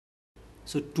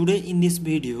So today in this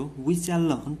video we shall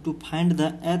learn to find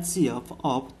the HCF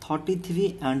of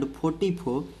 33 and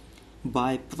 44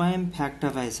 by prime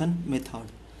factorization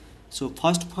method. So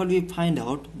first of all we find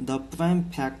out the prime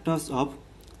factors of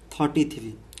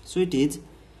 33. So it is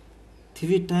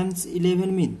 3 times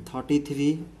 11 mean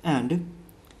 33 and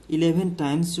 11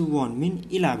 times 1 mean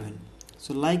 11.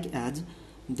 So like as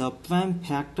the prime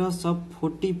factors of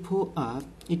 44 are,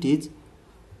 it is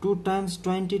 2 times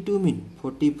 22 mean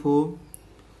 44,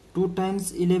 2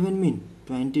 times 11 mean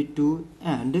 22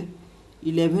 and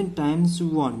 11 times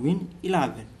 1 mean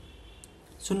 11.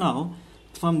 So now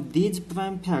from these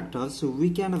prime factors we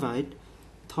can write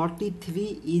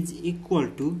 33 is equal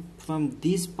to, from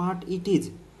this part it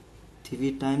is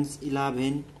 3 times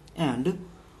 11 and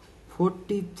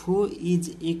 44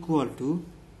 is equal to,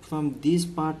 from this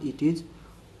part it is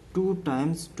 2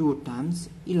 times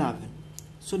 11.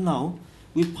 So now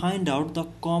we find out the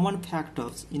common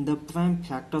factors in the prime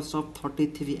factors of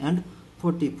 33 and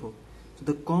 44. So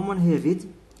the common here is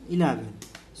 11.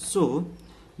 So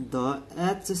the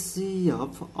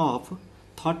HCF of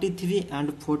 33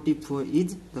 and 44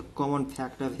 is the common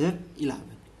factor here 11.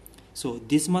 So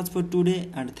this much for today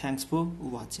and thanks for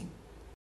watching.